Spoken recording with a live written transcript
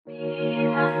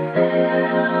Hey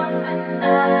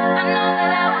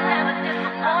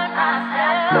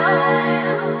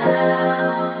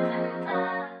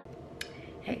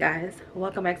guys,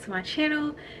 welcome back to my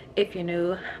channel. If you're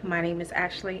new, my name is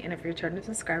Ashley, and if you're a returning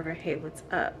subscriber, hey, what's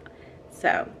up?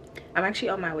 So I'm actually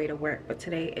on my way to work, but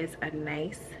today is a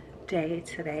nice day.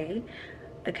 Today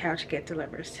the couch get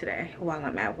delivered today while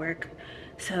I'm at work.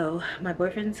 So my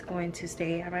boyfriend's going to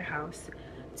stay at my house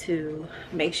to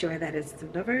make sure that it's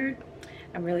delivered.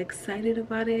 I'm really excited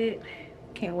about it.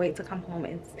 Can't wait to come home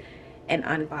and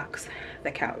unbox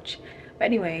the couch. But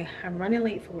anyway, I'm running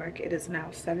late for work. It is now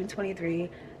 7:23.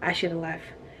 I should have left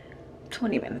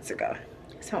 20 minutes ago,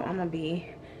 so I'm gonna be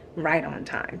right on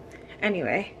time.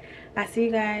 Anyway, I'll see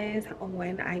you guys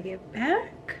when I get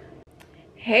back.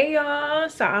 Hey y'all,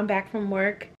 so I'm back from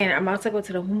work and I'm about to go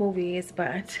to the movies,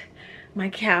 but my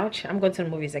couch, I'm going to the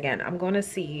movies again. I'm going to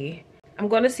see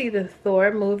the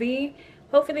Thor movie.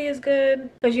 Hopefully it's good,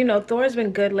 because you know Thor's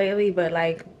been good lately, but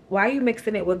like, why are you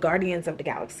mixing it with Guardians of the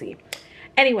Galaxy?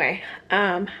 Anyway,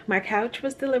 my couch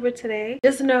was delivered today.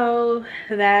 Just know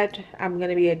that I'm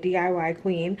gonna be a DIY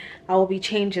queen. I will be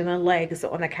changing the legs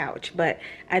on the couch, but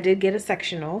I did get a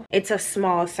sectional. It's a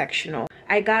small sectional.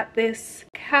 I got this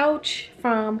couch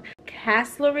from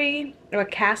Castlery,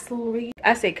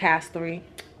 I say Castlery.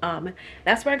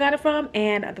 That's where I got it from,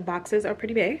 and the boxes are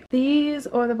pretty big. These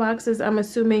are the boxes. I'm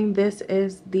assuming this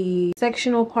is the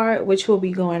sectional part, which will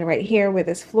be going right here where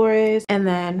this floor is, and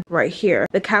then right here.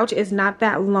 The couch is not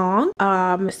that long,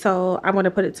 so I'm gonna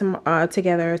put it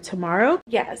together tomorrow.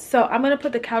 Yeah, so I'm gonna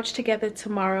put the couch together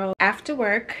tomorrow after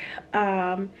work,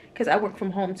 because I work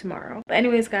from home tomorrow. But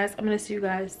anyways guys, I'm gonna see you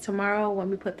guys tomorrow when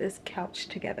we put this couch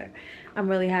together. I'm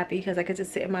really happy because I get to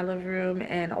sit in my living room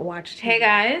and watch TV. Hey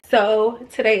guys, so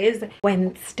today is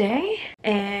Wednesday,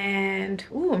 and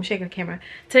ooh, I'm shaking the camera.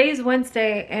 Today is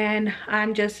Wednesday and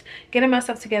I'm just getting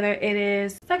myself together.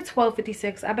 It's like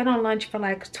 12:56. I've been on lunch for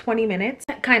like 20 minutes,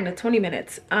 kind of 20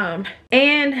 minutes.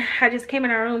 And I just came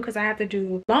in our room because I have to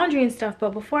do laundry and stuff.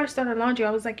 But before I started laundry,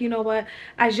 I was like, you know what?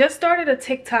 I just started a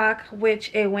TikTok,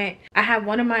 which I have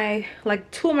one of my, like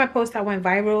two of my posts that went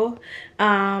viral,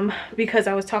 because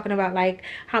I was talking about like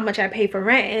how much I pay for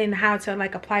rent and how to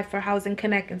like apply for Housing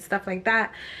Connect and stuff like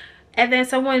that. And then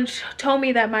someone told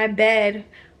me that my bed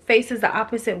faces the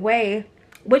opposite way,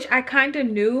 which I kind of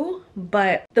knew,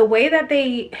 but the way that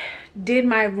they did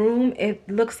my room, it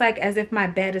looks like as if my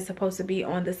bed is supposed to be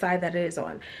on the side that it is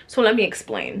on. So let me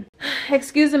explain.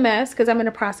 Excuse the mess because I'm in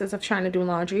the process of trying to do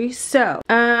laundry. So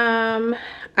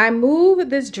I moved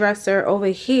this dresser over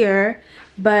here,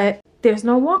 but there's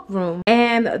no walk room.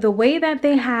 And the way that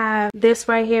they have this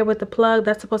right here with the plug,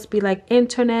 that's supposed to be like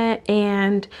internet,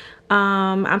 and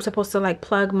I'm supposed to like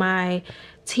plug my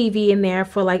TV in there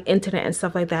for like internet and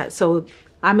stuff like that. So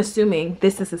I'm assuming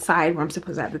this is the side where I'm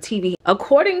supposed to have the TV.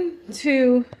 According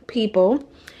to people,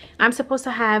 I'm supposed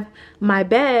to have my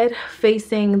bed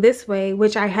facing this way,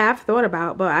 which I have thought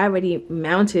about, but I already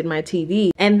mounted my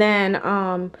TV. And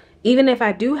then even if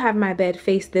I do have my bed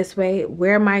face this way,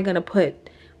 where am I gonna put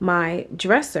my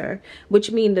dresser?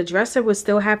 Which means the dresser would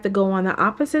still have to go on the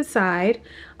opposite side.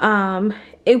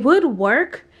 It would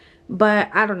work, but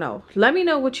I don't know. Let me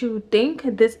know what you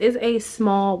think. This is a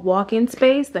small walk-in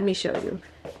space. Let me show you.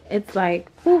 It's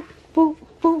like boop, boop,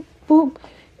 boop, boop.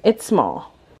 It's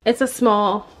small. It's a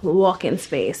small walk-in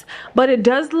space, but it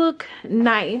does look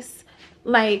nice,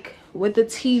 like with the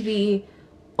TV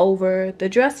over the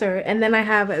dresser, and then I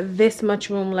have this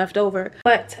much room left over.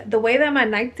 But the way that my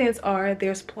nightstands are,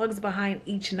 there's plugs behind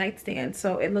each nightstand,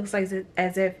 so it looks like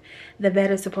as if the bed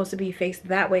is supposed to be faced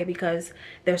that way because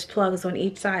there's plugs on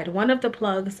each side. One of the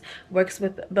plugs works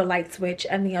with the light switch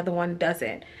and the other one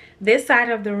doesn't. This side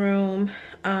of the room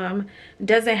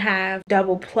doesn't have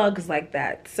double plugs like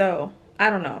that, so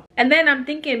I don't know. And then I'm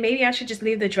thinking maybe I should just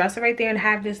leave the dresser right there and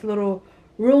have this little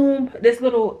room, this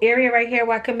little area right here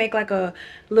where I could make like a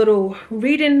little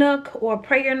reading nook or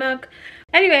prayer nook.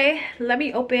 Anyway, let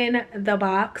me open the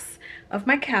box of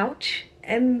my couch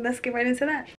and let's get right into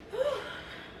that.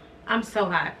 I'm so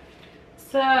hot.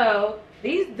 So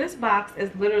this box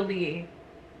is literally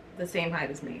the same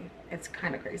height as me. It's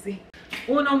kind of crazy.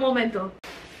 Uno momento.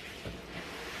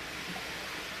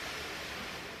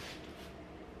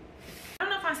 I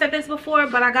don't know if I said this before,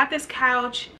 but I got this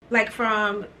couch like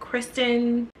from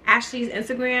Ashley's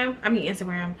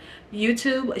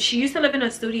YouTube. She used to live in a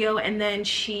studio and then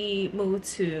she moved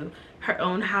to her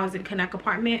own Housing Connect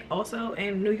apartment also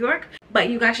in New York. But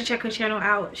you guys should check her channel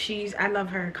out. I love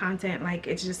her content. Like,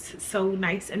 it's just so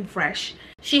nice and fresh.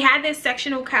 She had this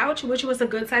sectional couch, which was a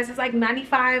good size. It's like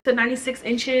 95 to 96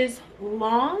 inches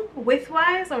long,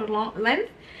 width-wise, or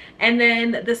length. and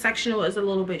then the sectional is a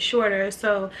little bit shorter.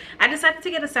 So I decided to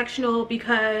get a sectional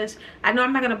because I know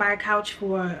I'm not gonna buy a couch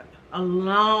for a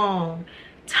long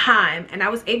time, and I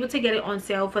was able to get it on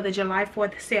sale for the July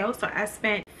 4th sale. So I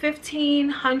spent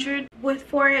 $1,500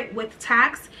 for it with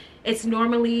tax. It's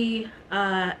normally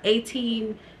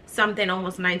 18 something,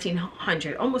 almost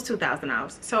 1,900, almost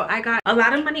 $2,000. So I got a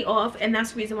lot of money off, and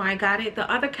that's the reason why I got it. The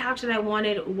other couch that I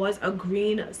wanted was a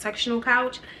green sectional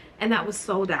couch, and that was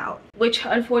sold out, which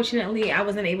unfortunately I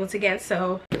wasn't able to get.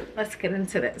 So let's get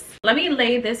into this. Let me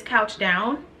lay this couch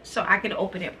down so I can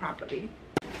open it properly.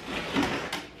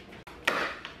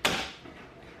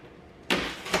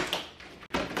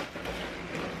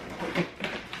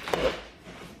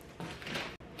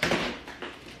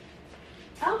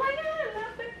 Oh my god, I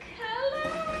love the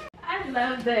color. I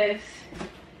love this.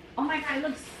 Oh my god, it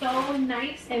looks so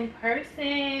nice in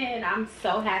person. I'm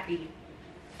so happy.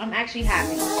 I'm actually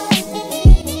happy.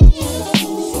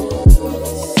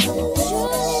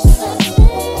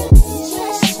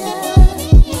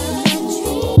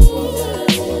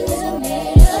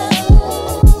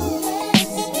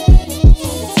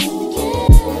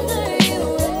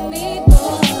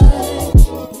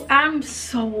 I'm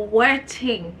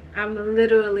sweating. I'm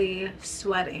literally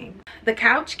sweating. The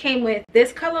couch came with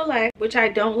this color leg, which I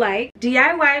don't like.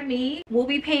 DIY me will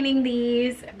be painting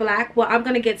these black. Well, I'm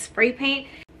gonna get spray paint,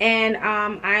 and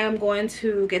I am going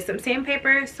to get some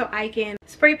sandpaper so I can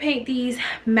spray paint these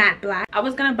matte black. I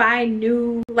was gonna buy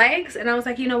new legs, and I was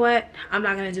like, you know what, I'm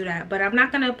not gonna do that. But I'm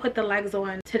not gonna put the legs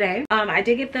on today. I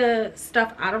did get the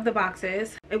stuff out of the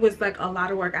boxes. It was like a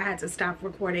lot of work. I had to stop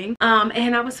recording,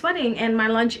 and I was sweating, and my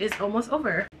lunch is almost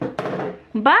over.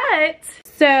 But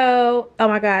so, oh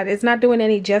my god, it's not doing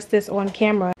any justice on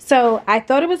camera. So I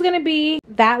thought it was gonna be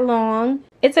that long.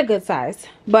 It's a good size,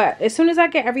 but as soon as I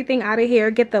get everything out of here,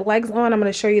 get the legs on, I'm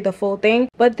gonna show you the full thing.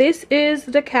 But this is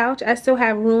the couch. I still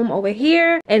have room over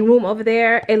here and room over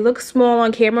there. It looks small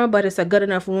on camera, but it's a good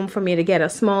enough room for me to get a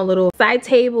small little side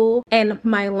table and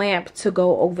my lamp to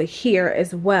go over here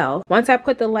as well. Once I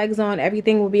put the legs on,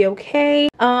 everything will be okay.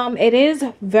 It is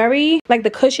very, like, the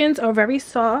cushions are very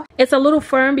soft. It's a little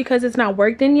firm because it's not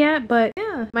worked in yet, but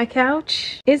yeah, my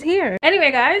couch is here.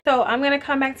 Anyway guys, so I'm gonna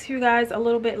come back to you guys a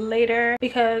little bit later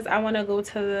because I want to go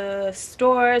to the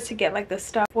store to get like the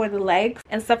stuff for the legs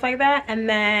and stuff like that. And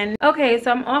then, okay,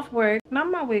 so I'm off work. Not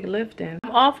my wig lifting.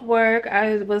 I'm off work.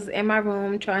 I was in my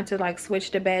room trying to like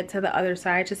switch the bed to the other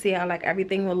side to see how like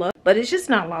everything will look, but it's just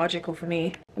not logical for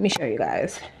me. Let me show you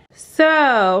guys.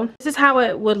 So this is how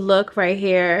it would look right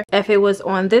here if it was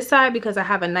on this side, because I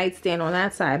have a nightstand on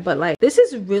that side. But like, this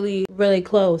is really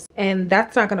close, and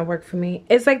that's not gonna work for me.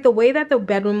 It's like the way that the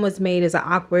bedroom was made is an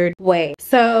awkward way.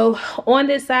 So on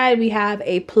this side we have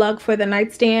a plug for the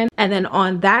nightstand, and then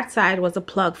on that side was a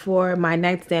plug for my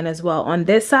nightstand as well. On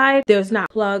this side there's not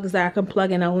plugs that I can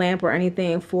plug in a lamp or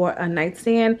anything for a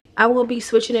nightstand. I will be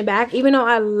switching it back, even though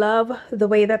I love the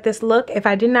way that this look. If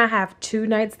I did not have two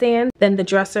nightstands, then the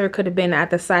dresser could have been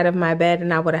at the side of my bed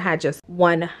and I would have had just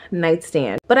one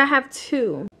nightstand, but I have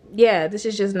two. Yeah, this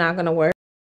is just not gonna work.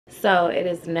 So it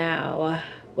is now,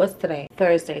 what's today?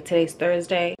 Thursday. Today's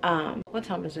Thursday. What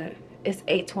time is it? It's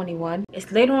 8:21.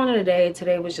 It's later on in the day.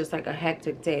 Today was just like a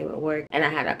hectic day with work, and I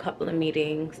had a couple of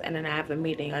meetings, and then I have a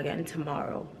meeting again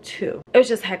tomorrow too. It was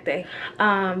just hectic.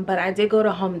 But I did go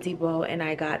to Home Depot and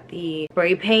I got the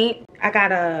spray paint. I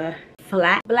got a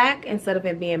flat black instead of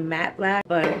it being matte black,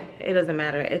 but it doesn't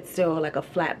matter. It's still like a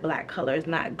flat black color. It's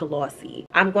not glossy.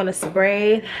 I'm gonna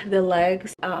spray the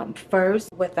legs first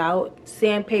without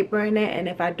sandpaper in it, and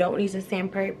if I don't use the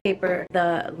sandpaper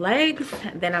the legs,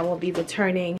 then I will be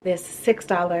returning this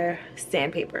 $6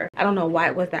 sandpaper. I don't know why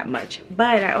it was that much,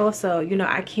 but I also, you know,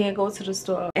 I can't go to the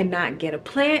store and not get a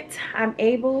plant. I'm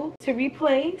able to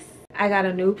replace. I got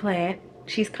a new plant.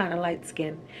 She's kind of light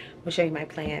skinned. I'll show you my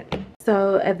plant.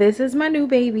 So this is my new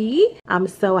baby. I'm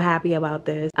so happy about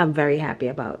this. I'm very happy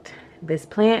about this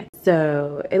plant.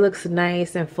 So it looks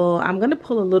nice and full. I'm gonna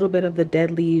pull a little bit of the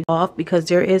dead leaves off because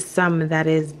there is some that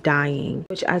is dying,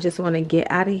 which I just want to get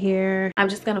out of here. I'm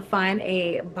just gonna find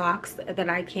a box that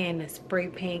I can spray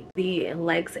paint the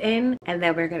legs in, and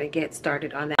then we're gonna get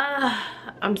started on that.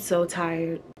 I'm so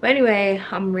tired. But anyway,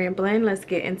 I'm rambling. Let's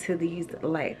get into these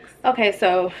legs. Okay,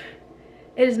 so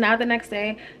it is now the next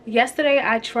day. Yesterday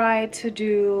I tried to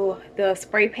do the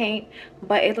spray paint,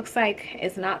 but it looks like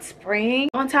it's not spraying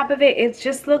on top of it. It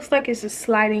just looks like it's just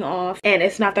sliding off, and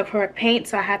it's not the correct paint,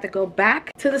 so I had to go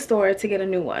back to the store to get a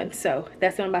new one. So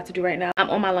that's what I'm about to do right now. I'm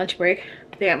on my lunch break.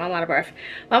 Damn, I'm out of breath.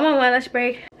 I'm on my lunch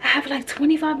break. I have like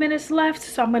 25 minutes left,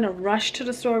 so I'm gonna rush to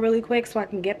the store really quick so I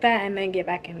can get that and then get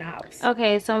back in the house.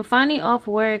 Okay, so I'm finally off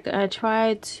work. I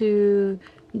tried to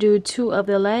do 2 of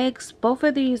the legs. Both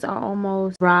of these are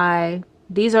almost dry.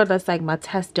 These are just like my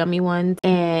test dummy ones,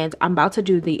 and I'm about to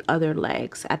do the other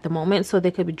legs at the moment so they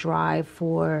could be dry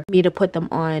for me to put them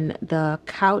on the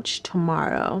couch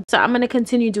tomorrow. So I'm going to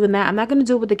continue doing that. I'm not going to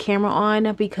do it with the camera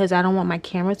on because I don't want my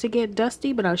camera to get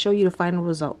dusty, but I'll show you the final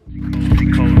result.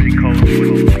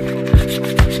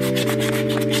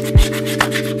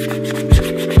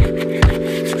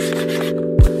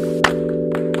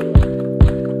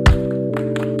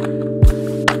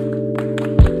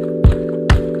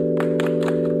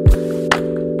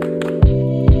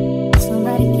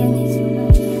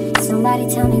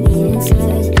 Tell me the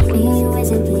answers. Me and you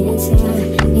isn't the answer.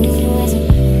 Me and you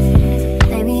isn't.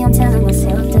 Maybe I'm telling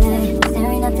myself that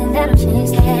there ain't nothing that'll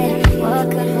change that. What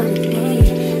could it be?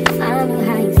 If I knew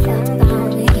how you felt about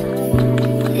me,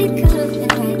 it could have been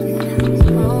right when I was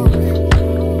wrong.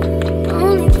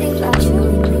 Only think about you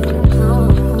and me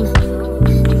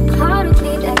alone. Part of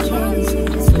me that can't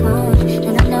is gone,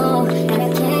 and I know that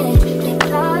I can't get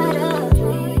caught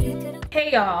up. Hey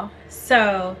y'all,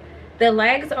 so the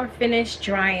legs are finished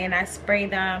drying. I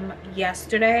sprayed them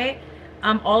yesterday.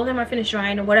 All of them are finished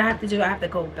drying, and what I have to do, I have to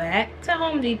go back to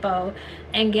Home Depot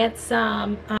and get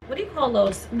some what do you call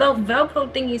those, the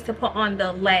Velcro thingies to put on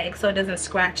the legs so it doesn't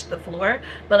scratch the floor.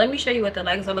 But let me show you what the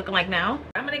legs are looking like now.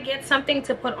 I'm gonna get something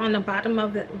to put on the bottom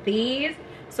of these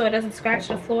so it doesn't scratch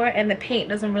the floor and the paint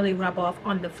doesn't really rub off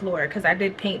on the floor, because I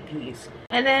did paint these.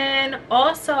 And then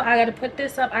also I gotta put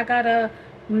this up. I got a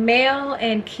mail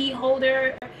and key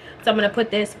holder, so I'm gonna put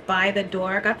this by the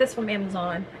door. I got this from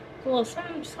Amazon. A little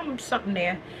something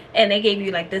there, and they gave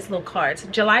you like this little cards.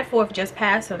 July 4th just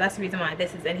passed, so that's the reason why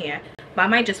this is in here. But I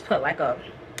might just put like a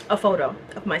photo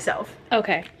of myself.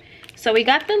 Okay, so we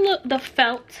got the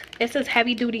felt. It says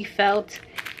heavy duty felt,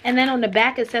 and then on the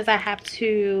back it says I have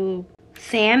to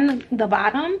sand the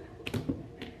bottom,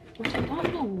 which I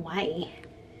don't know why.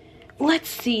 Let's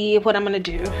see what I'm gonna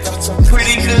do. Some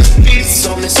pretty good beats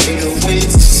on this wait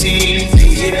to see.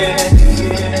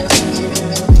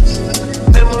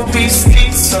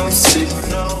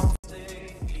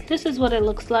 This is what it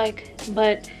looks like,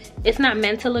 but it's not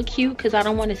meant to look cute because I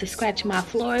don't want it to scratch my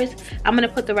floors. I'm gonna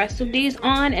put the rest of these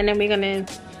on, and then we're gonna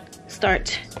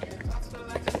start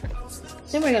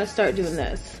doing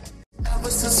this. Ever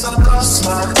since I lost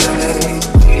my baby,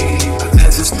 I've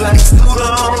had this black suit on,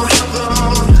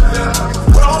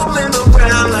 rolling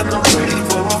around like I'm ready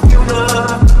for a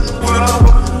funeral.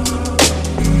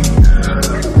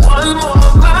 One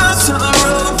more mile to the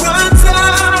road runs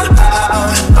out.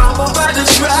 I'm about to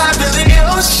drive to the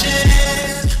ocean.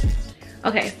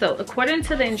 Okay, so according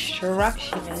to the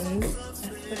instructions, I'm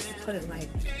supposed to put it like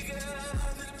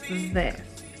this.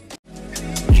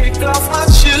 Kick off my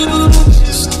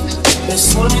shoes.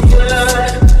 This one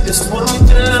good, this one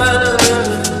good.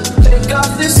 Take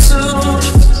off this suit.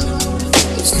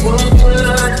 This one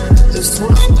good, this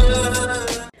one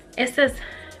good. It says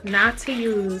not to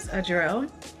use a drill.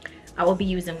 I will be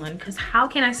using one because how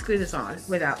can I screw this on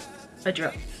without a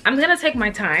drill? I'm gonna take my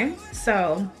time,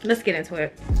 so let's get into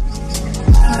it.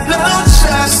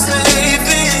 No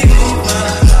saving,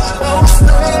 no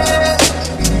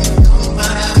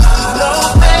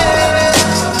fear,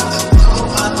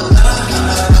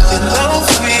 no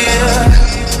fear,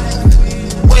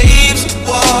 waves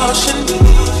washing me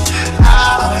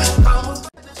out.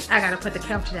 I gotta put the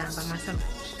couch down by myself.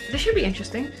 This should be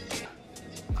interesting.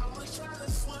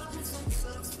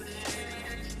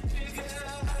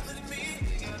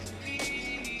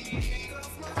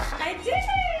 I did it!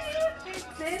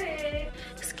 I did it!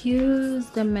 Excuse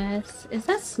the mess. Is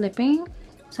that slipping?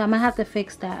 So I'm gonna have to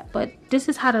fix that. But this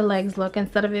is how the legs look.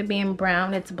 Instead of it being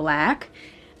brown, it's black.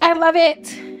 I love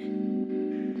it!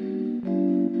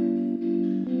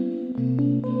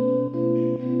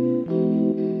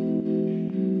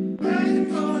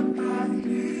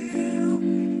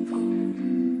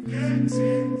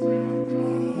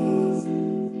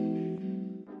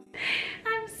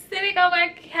 I'm sitting on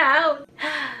my couch.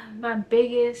 My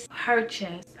biggest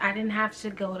purchase. I didn't have to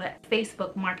go to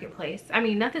Facebook Marketplace. I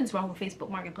mean, nothing's wrong with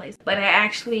Facebook Marketplace, but I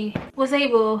actually was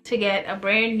able to get a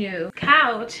brand new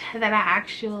couch that I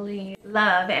actually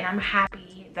love, and I'm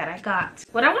happy that I got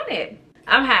what I wanted.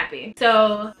 I'm happy.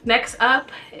 So next up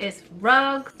is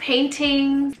rugs,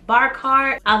 paintings, bar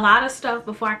cart, a lot of stuff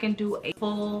before I can do a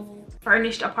full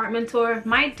furnished apartment tour.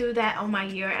 Might do that on my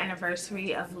year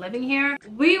anniversary of living here.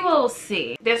 We will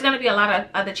see. There's gonna be a lot of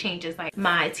other changes, like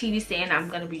my TV stand. I'm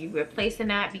gonna be replacing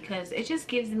that because it just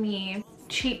gives me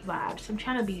cheap vibes. I'm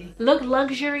trying to look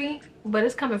luxury, but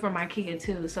it's coming from IKEA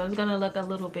too, so it's gonna look a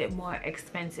little bit more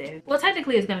expensive. Well,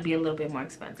 technically it's gonna be a little bit more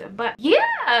expensive, but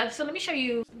yeah. So let me show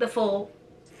you the full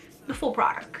the full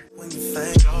product. When you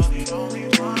think I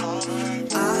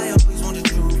always want the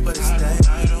truth, but it's that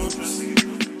I don't receive.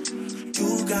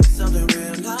 You got something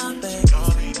real, I think.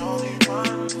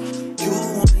 You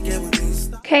wanna get with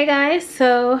me. Okay guys,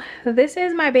 so this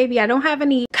is my baby. I don't have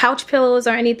any couch pillows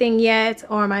or anything yet,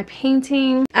 or my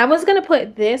painting. I was gonna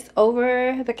put this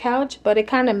over the couch, but it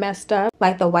kind of messed up,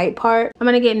 like the white part. I'm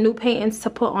gonna get new paintings to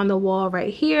put on the wall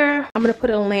right here. I'm gonna put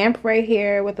a lamp right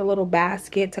here with a little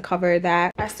basket to cover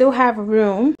that. I still have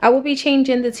room. I will be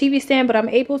changing the TV stand, but I'm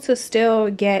able to still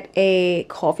get a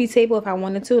coffee table if I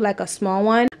wanted to, like a small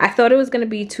one. I thought it was gonna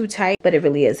be too tight, but it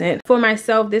really isn't. For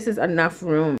myself, this is enough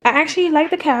room. I actually like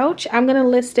the couch. I'm gonna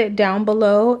list it down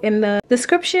below in the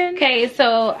description. Okay,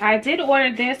 so I did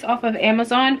order this off of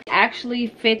Amazon. It actually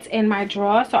fits in my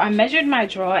drawer. So I measured my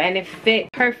drawer and it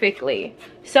fit perfectly.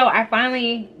 So I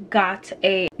finally got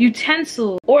a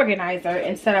utensil organizer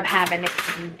instead of having it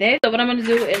in this. So what I'm gonna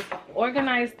do is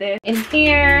organize this in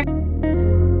here.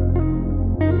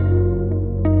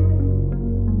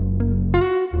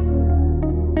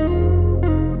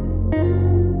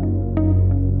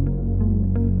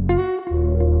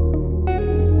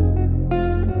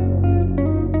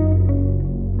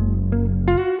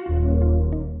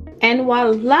 And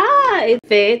voila, it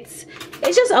fits.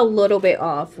 It's just a little bit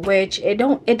off, which it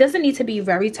doesn't need to be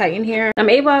very tight in here. I'm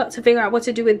able to figure out what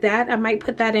to do with that. I might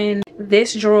put that in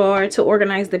this drawer to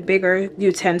organize the bigger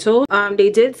utensil. They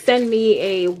did send me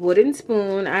a wooden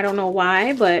spoon. I don't know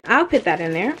why, but I'll put that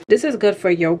in there. This is good for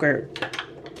yogurt.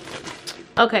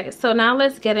 Okay, so now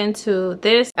let's get into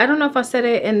this. I don't know if I said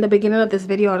it in the beginning of this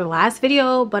video or the last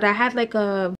video, but I had like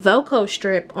a Velcro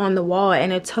strip on the wall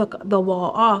and it took the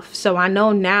wall off. So I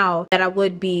know now that I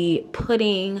would be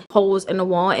putting holes in the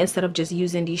wall instead of just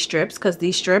using these strips, because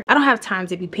these strips, I don't have time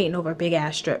to be painting over big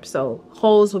ass strips. So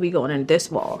holes will be going in this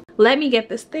wall. Let me get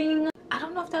this thing. I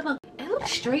don't know if that it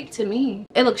looks straight to me.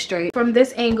 It looks straight. From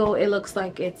this angle, it looks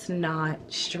like it's not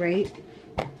straight.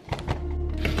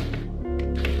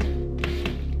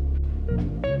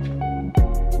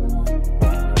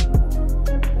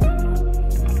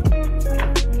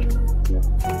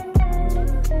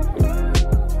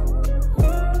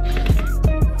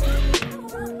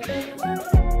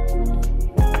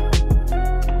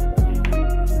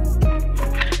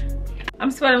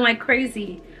 Sweating like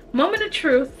crazy. Moment of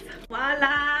truth.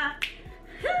 Voila.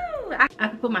 I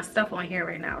can put my stuff on here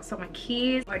right now. So my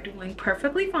keys are doing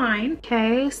perfectly fine.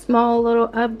 Okay, small little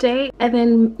update. And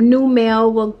then new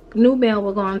mail will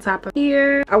go on top of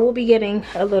here. I will be getting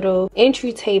a little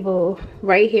entry table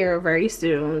right here very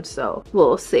soon. So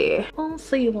we'll see. We'll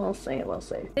see.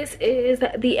 This is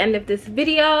the end of this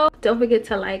video. Don't forget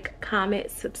to like, comment,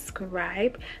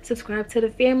 subscribe to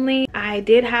the family. I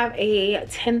did have a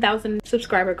 10,000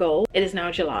 subscriber goal. It is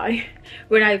now July.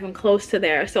 We're not even close to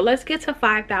there. So let's get to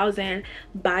 5,000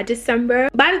 by December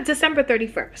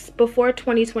 31st, before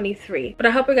 2023. But I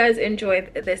hope you guys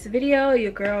enjoyed this video.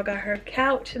 Your girl got her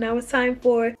couch. Now it's time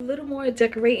for a little more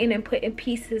decorating and putting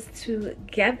pieces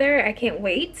together. I can't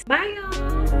wait. Bye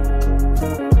y'all.